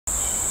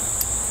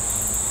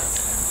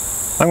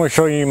I'm going to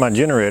show you my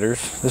generators.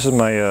 This is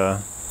my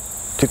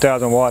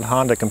 2000 watt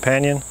Honda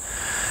Companion,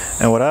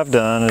 and what I've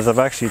done is I've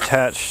actually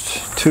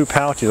attached two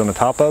pouches on the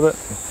top of it.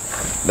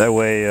 That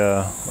way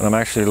when I'm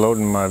actually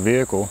loading my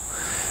vehicle,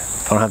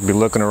 I don't have to be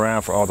looking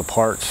around for all the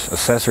parts,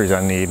 accessories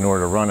I need in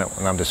order to run it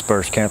when I'm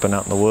dispersed camping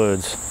out in the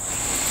woods.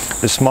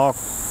 This small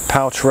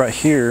pouch right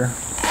here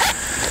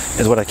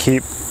is what I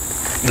keep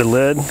the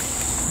lid.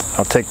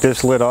 I'll take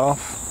this lid off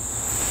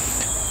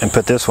and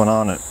put this one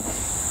on it.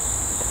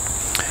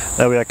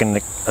 That way I can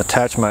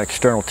attach my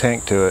external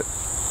tank to it.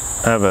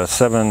 I have a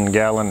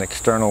 7-gallon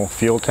external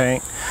fuel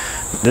tank.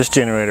 This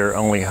generator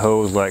only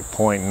holds like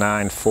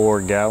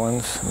 0.94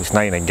 gallons. It's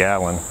not even a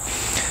gallon.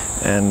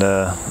 And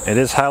it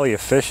is highly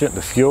efficient,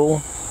 the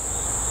fuel.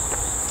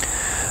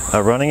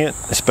 Running it,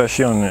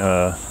 especially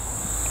on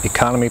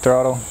economy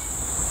throttle.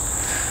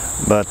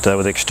 But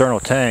with the external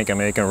tank, I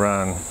mean, it can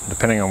run,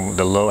 depending on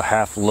the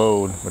half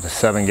load with a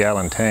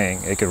 7-gallon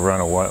tank, it could run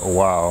a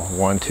while,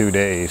 1-2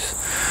 days,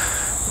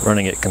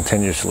 running it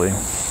continuously.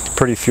 It's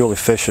pretty fuel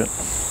efficient.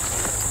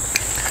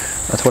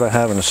 That's what I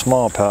have in a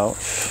small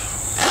pouch.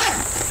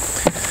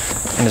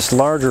 In this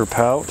larger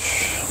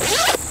pouch,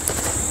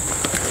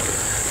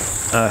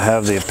 I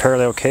have the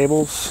parallel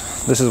cables.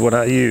 This is what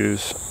I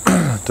use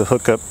to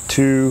hook up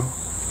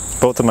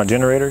both of my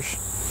generators.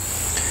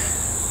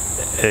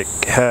 It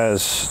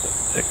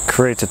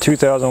creates a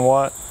 2000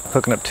 watt,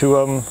 hooking up two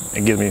of them,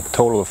 it gives me a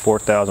total of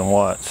 4000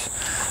 watts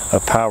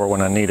of power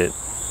when I need it.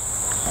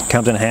 It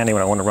comes in handy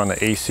when I want to run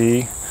the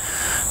AC,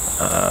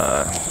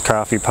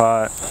 coffee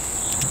pot,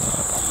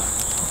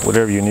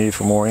 whatever you need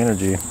for more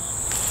energy.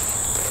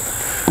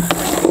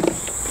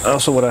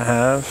 Also what I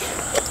have,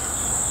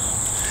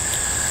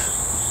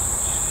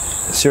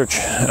 this here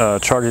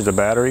charges the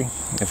battery.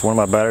 If one of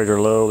my batteries are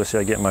low, let's say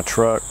I get in my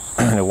truck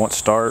and it won't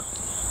start,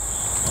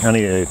 I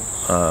need a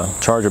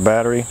charger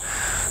battery.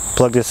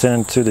 Plug this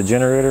into the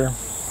generator,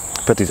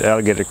 put these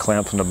alligator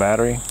clamps on the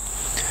battery,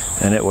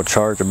 and it will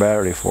charge the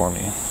battery for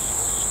me.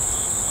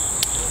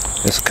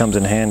 This comes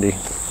in handy.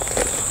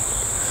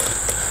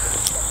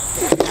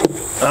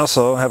 I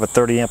also have a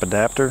 30 amp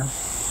adapter.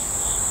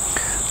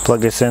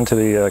 Plug this into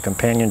the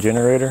companion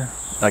generator.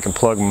 I can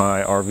plug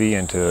my RV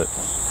into it.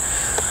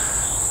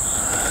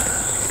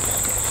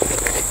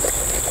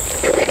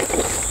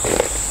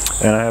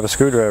 And I have a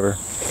screwdriver.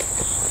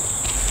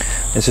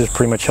 This just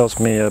pretty much helps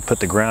me put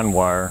the ground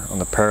wire on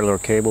the parallel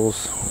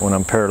cables when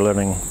I'm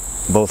paralleling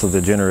both of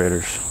the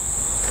generators.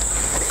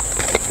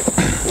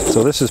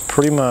 So this is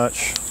pretty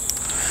much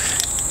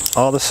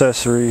all the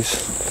accessories,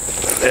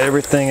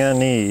 everything I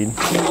need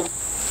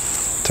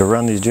to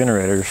run these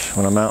generators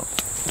when I'm out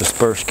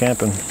dispersed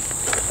camping.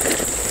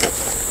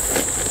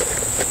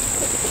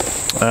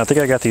 I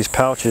think I got these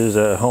pouches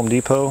at Home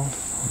Depot.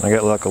 I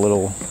got like a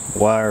little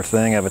wire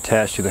thing I've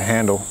attached to the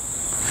handle.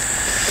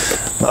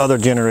 My other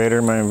generator,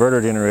 my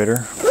inverter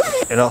generator,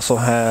 it also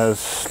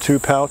has two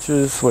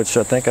pouches, which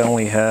I think I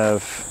only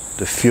have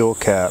the fuel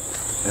cap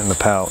in the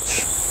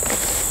pouch.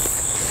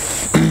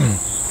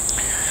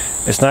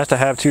 It's nice to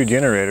have two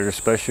generators,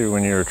 especially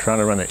when you're trying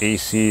to run the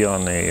AC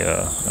on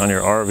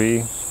your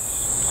RV,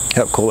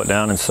 help cool it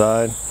down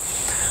inside.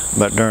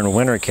 But during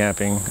winter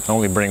camping, I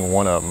only bring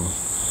one of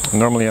them.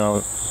 Normally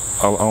I'll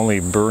only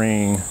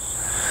bring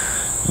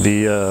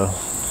the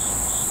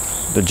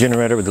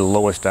generator with the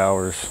lowest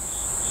hours.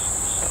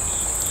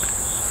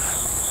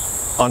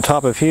 On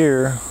top of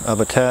here,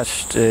 I've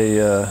attached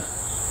a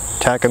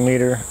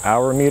tachometer,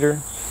 hour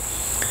meter,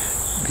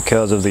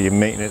 because of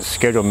the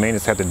scheduled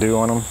maintenance I have to do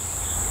on them.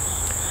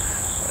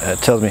 It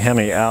tells me how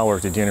many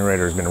hours the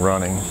generator has been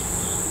running.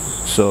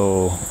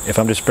 So if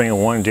I'm just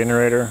bringing one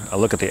generator, I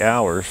look at the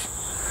hours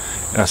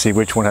and I see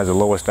which one has the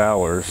lowest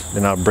hours,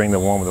 then I'll bring the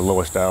one with the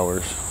lowest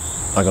hours.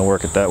 I can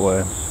work it that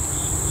way.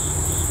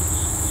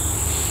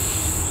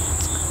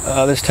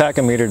 This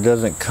tachometer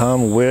doesn't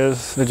come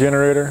with the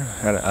generator.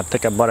 I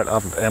think I bought it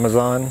off of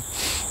Amazon.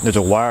 There's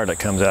a wire that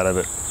comes out of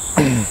it,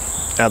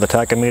 out of the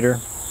tachometer.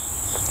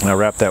 And I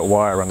wrap that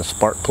wire around the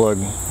spark plug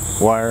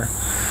wire.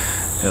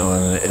 And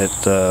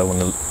when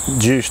the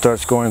juice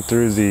starts going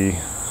through the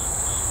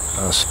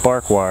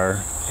spark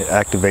wire, it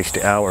activates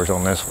the hours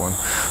on this one.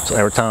 So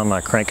every time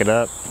I crank it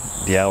up,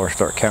 the hours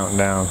start counting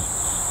down.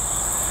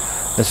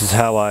 This is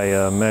how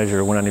I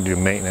measure when I need to do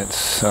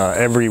maintenance.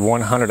 Every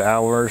 100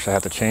 hours I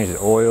have to change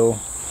the oil.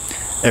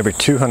 Every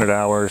 200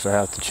 hours I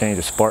have to change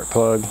the spark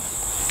plug.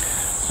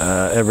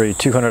 Every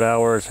 200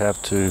 hours I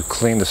have to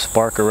clean the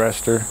spark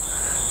arrestor.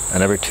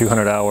 And every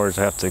 200 hours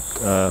I have to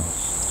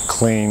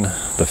clean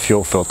the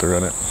fuel filter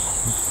in it.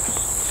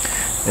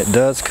 It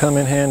does come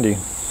in handy.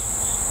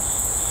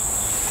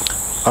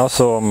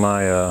 Also on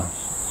my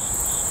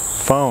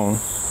phone,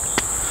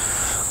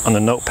 on the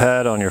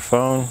notepad on your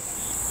phone,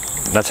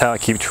 that's how I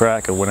keep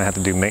track of when I have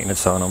to do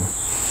maintenance on them.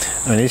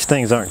 I mean, these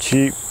things aren't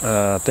cheap.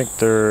 I think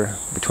they're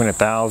between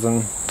 $1,000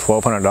 and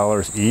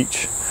 $1,200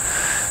 each.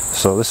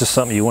 So this is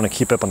something you want to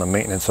keep up on the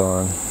maintenance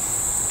on.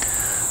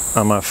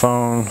 On my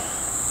phone,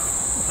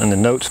 in the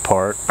notes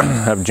part, I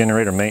have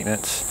generator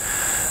maintenance.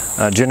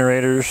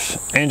 Generators,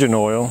 engine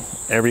oil,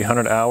 every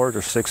 100 hours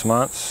or 6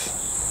 months.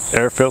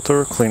 Air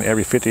filter, clean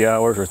every 50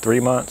 hours or 3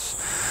 months.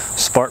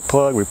 Spark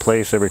plug,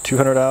 replace every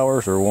 200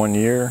 hours or 1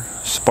 year.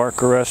 Spark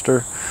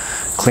arrestor,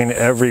 clean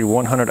every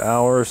 100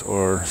 hours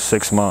or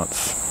 6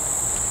 months.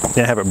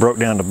 Then I have it broke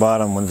down to the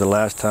bottom. When's the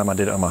last time I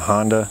did it on my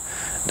Honda?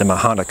 Then my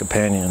Honda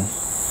Companion.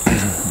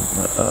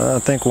 I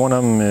think one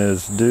of them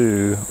is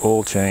due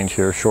oil change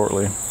here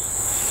shortly.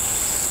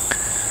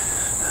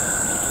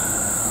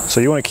 So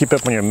you want to keep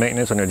up on your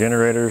maintenance on your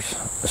generators,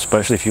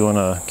 especially if you want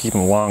to keep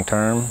them long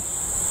term.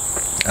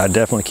 I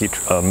definitely keep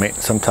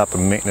some type of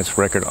maintenance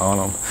record on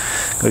them,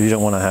 because you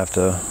don't want to have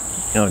to,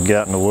 get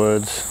out in the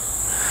woods,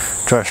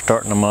 try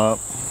starting them up,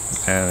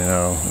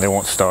 and they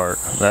won't start.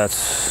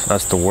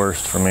 That's the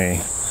worst for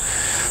me,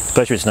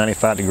 especially if it's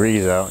 95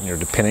 degrees out and you're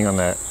depending on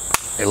that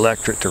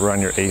electric to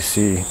run your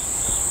AC.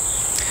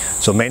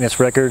 So maintenance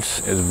records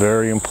is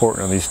very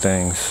important on these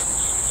things.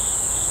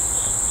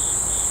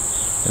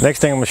 The next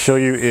thing I'm going to show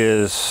you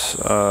is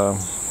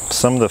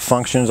some of the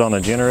functions on the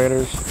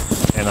generators,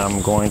 and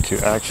I'm going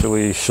to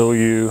actually show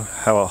you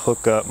how I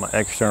hook up my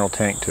external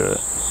tank to it.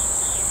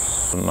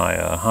 My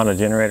Honda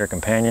generator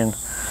Companion,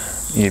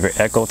 you have your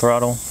echo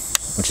throttle,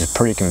 which is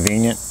pretty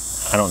convenient.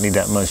 I don't need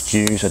that much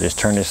juice. I just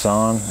turn this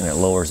on and it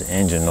lowers the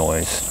engine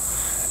noise.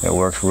 It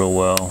works real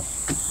well.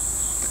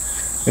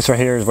 This right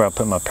here is where I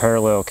put my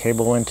parallel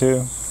cable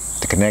into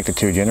to connect the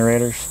two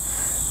generators,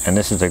 and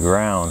this is the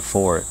ground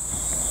for it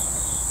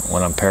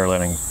when I'm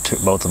paralleling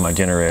both of my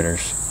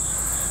generators.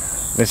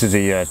 This is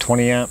the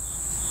 20 amp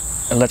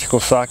electrical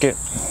socket.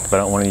 If I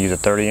don't want to use a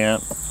 30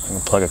 amp, I can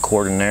plug a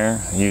cord in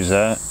there and use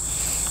that.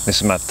 This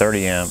is my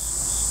 30 amp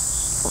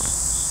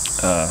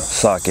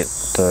socket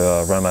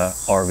to run my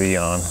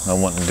RV on. I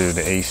want to do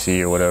the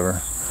AC or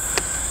whatever.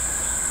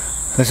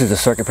 This is the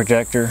circuit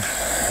projector.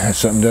 If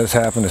something does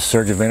happen, a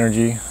surge of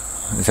energy,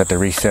 I just have to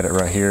reset it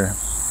right here.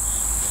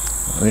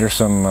 There are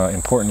some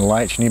important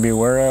lights you need to be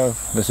aware of.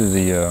 This is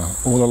the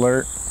oil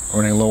alert.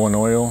 Running low on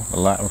oil, the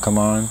light will come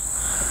on.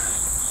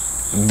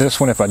 This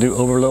one, if I do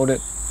overload it,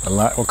 the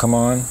light will come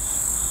on.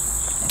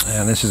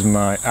 And this is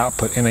my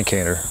output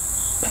indicator.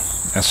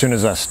 As soon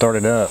as I start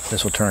it up,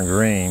 this will turn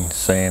green,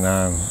 saying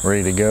I'm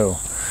ready to go.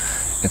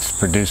 It's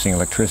producing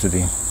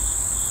electricity.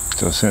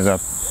 So as soon as I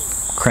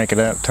crank it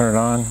up, turn it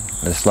on,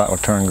 this light will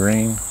turn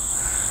green,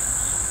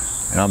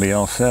 and I'll be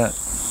all set.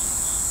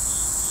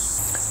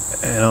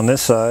 And on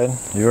this side,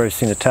 you've already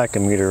seen the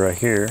tachometer right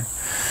here.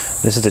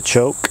 This is the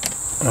choke.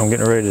 I'm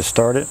getting ready to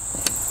start it.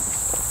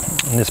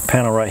 And this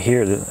panel right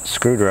here, the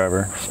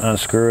screwdriver, just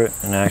unscrew it,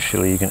 and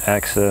actually you can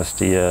access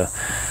the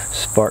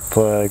spark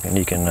plug, and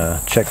you can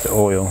check the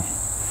oil.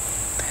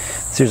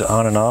 So here's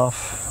on and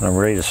off, and I'm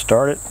ready to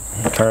start it,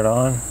 turn it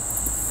on,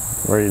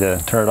 ready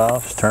to turn it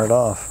off, just turn it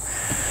off.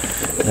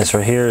 And this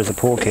right here is the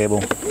pull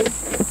cable.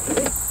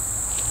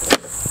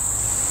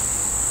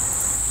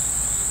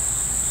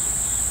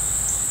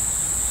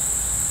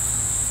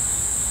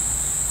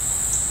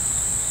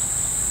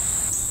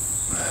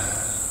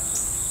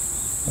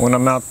 When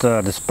I'm out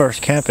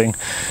dispersed camping,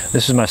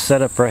 this is my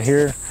setup right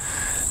here.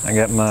 I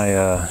got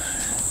my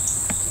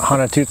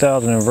Honda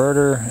 2000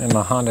 inverter and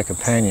my Honda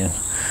Companion.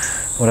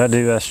 What I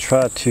do is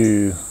try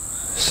to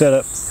set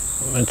up,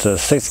 it's a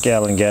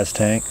 6-gallon gas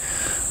tank,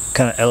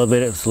 kind of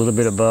elevate it, it's a little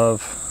bit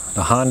above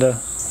the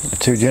Honda, the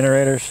two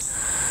generators.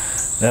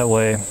 That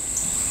way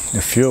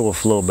the fuel will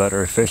flow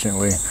better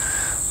efficiently.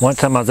 One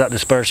time I was out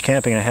dispersed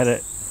camping, I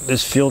had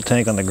this fuel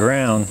tank on the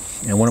ground,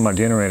 and one of my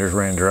generators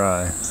ran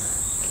dry.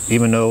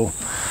 Even though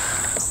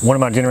one of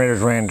my generators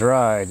ran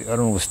dry, the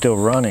other one was still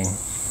running.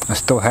 I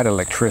still had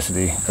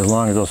electricity as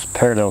long as those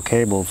parallel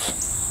cables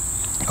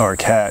are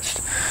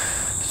attached.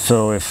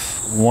 So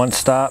if one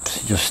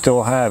stops, you'll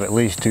still have at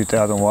least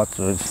 2,000 watts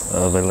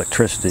of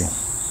electricity.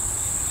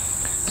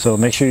 So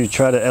make sure you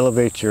try to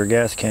elevate your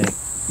gas tank.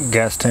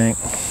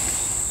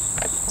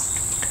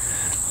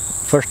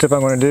 First step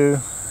I'm going to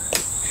do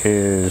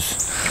is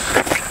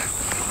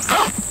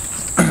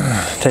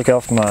take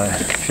off my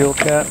fuel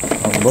cap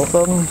on both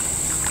of them.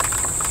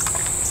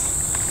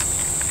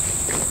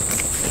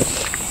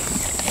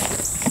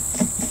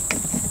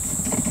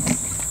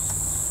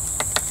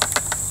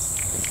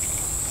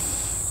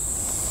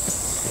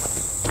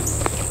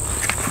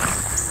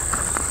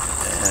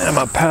 And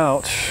my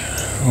pouch,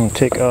 I'm going to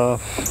take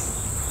off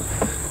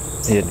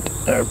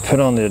put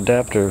on the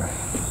adapter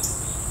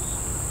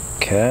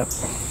cap.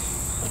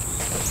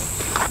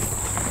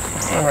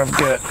 And I've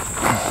got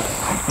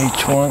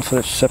each one for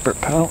a separate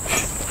pouch.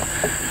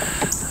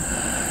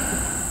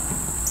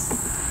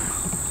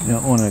 You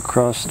don't want to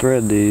cross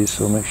thread these,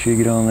 so make sure you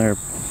get on there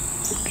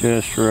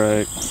just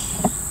right.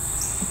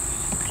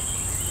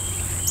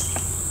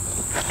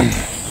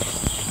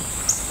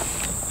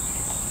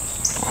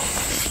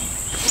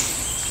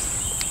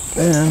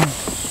 Then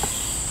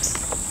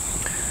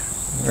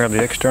grab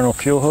the external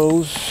fuel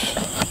hose,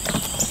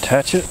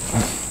 attach it,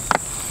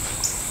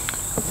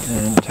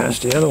 and attach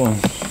the other one.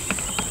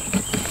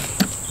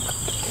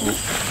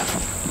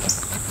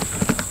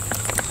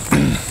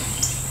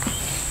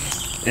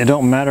 It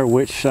don't matter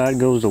which side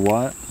goes to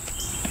what,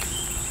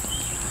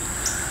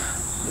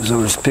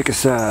 so just pick a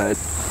side.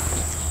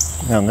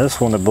 Now on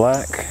this one, the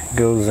black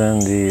goes in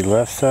the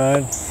left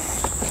side,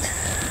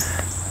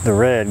 the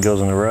red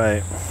goes in the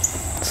right.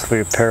 So we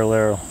have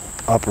parallel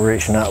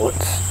operation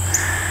outlets.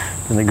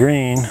 And the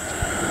green,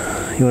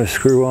 you want to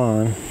screw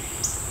on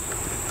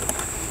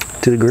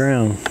to the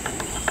ground.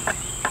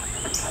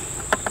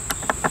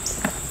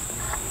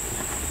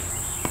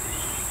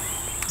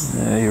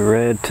 Now your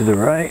red to the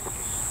right,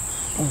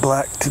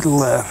 black to the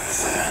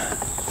left.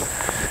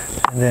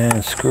 And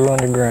then screw on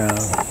the ground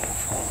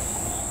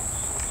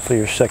for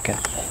your second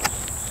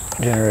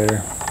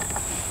generator.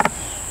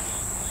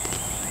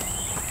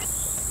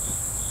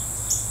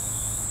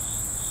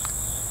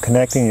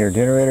 Connecting your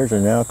generators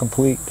are now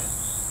complete.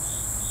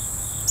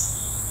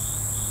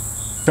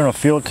 Internal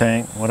fuel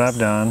tank, what I've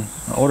done,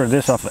 I ordered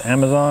this off of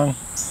Amazon.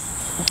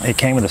 It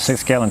came with a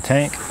 6-gallon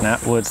tank, an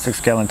Atwood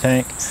 6-gallon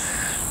tank,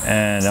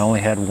 and I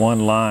only had one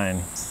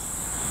line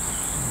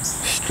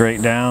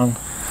straight down.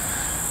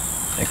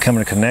 It come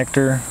in a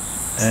connector,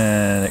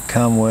 and it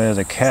come with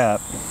a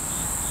cap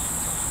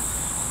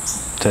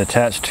to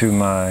attach to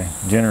my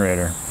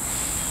generator.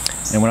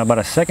 And when I bought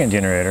a second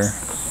generator,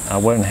 I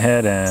went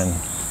ahead and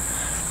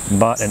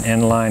bought an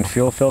inline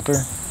fuel filter,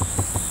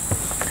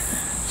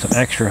 some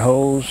extra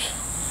hose,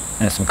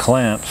 and some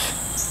clamps.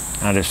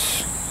 I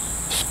just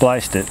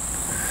spliced it.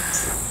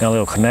 Got a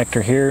little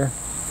connector here.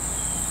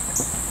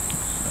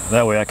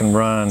 That way I can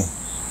run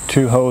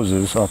 2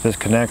 hoses off this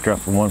connector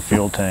off of one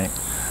fuel tank.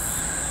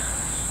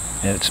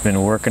 It's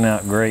been working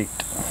out great.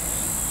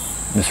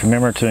 Just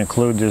remember to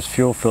include this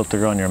fuel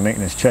filter on your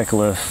maintenance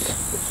checklist.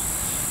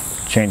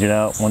 Change it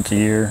out once a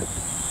year,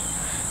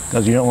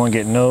 because you don't want to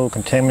get no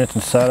contaminants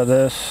inside of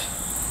this.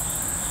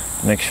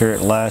 Make sure it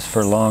lasts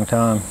for a long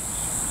time.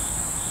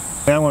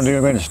 What I'm going to do,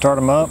 I'm going to start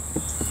them up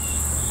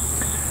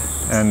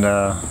and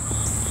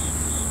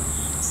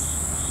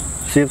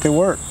see if they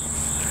work.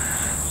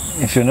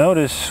 If you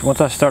notice, once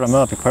I start them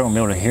up, you probably won't be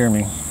able to hear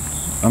me.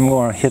 I'm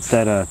going to hit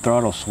that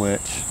throttle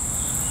switch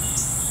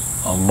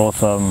on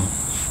both of them.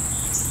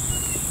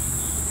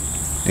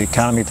 The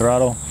economy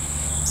throttle.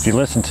 If you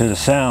listen to the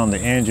sound, the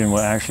engine will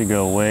actually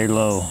go way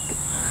low.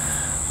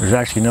 There's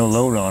actually no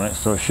load on it,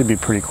 so it should be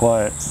pretty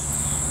quiet.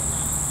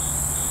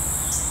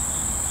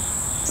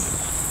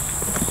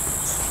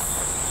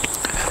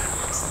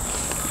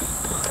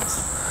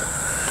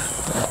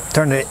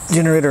 Turn the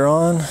generator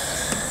on,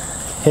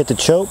 hit the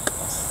choke,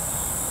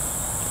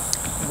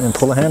 and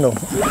pull the handle.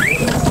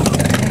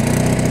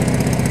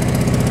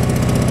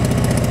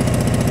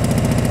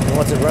 And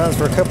once it runs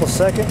for a couple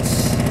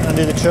seconds,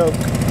 undo the choke.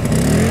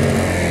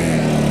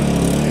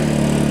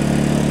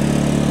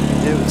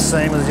 Do the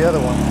same as the other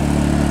one.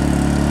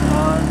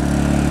 On,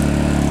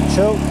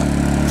 choke,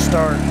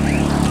 start.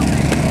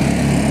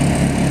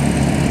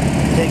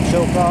 Take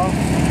choke off.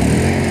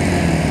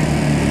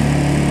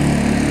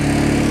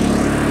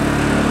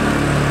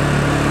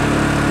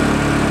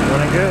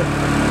 Running good.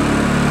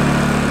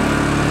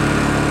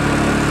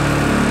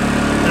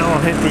 Now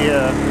I'll hit the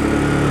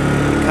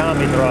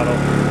economy throttle.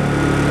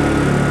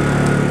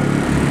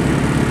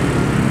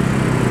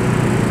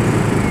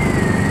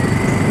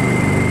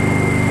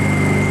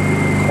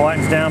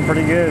 Quietens down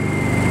pretty good.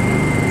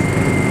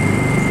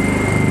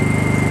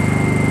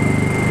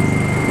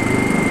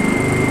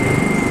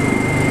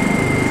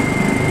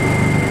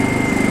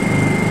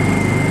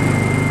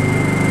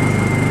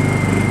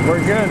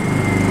 We're good.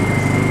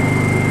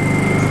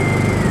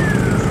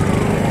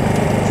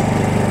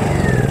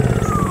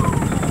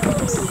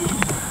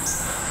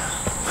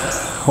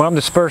 Well, I'm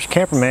Dispersed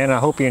Camperman. I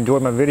hope you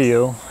enjoyed my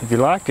video. If you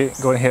liked it,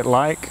 go ahead and hit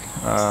like,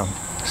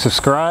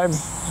 subscribe.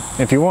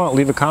 If you want,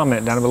 leave a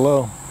comment down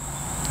below.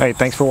 Hey,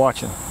 thanks for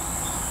watching.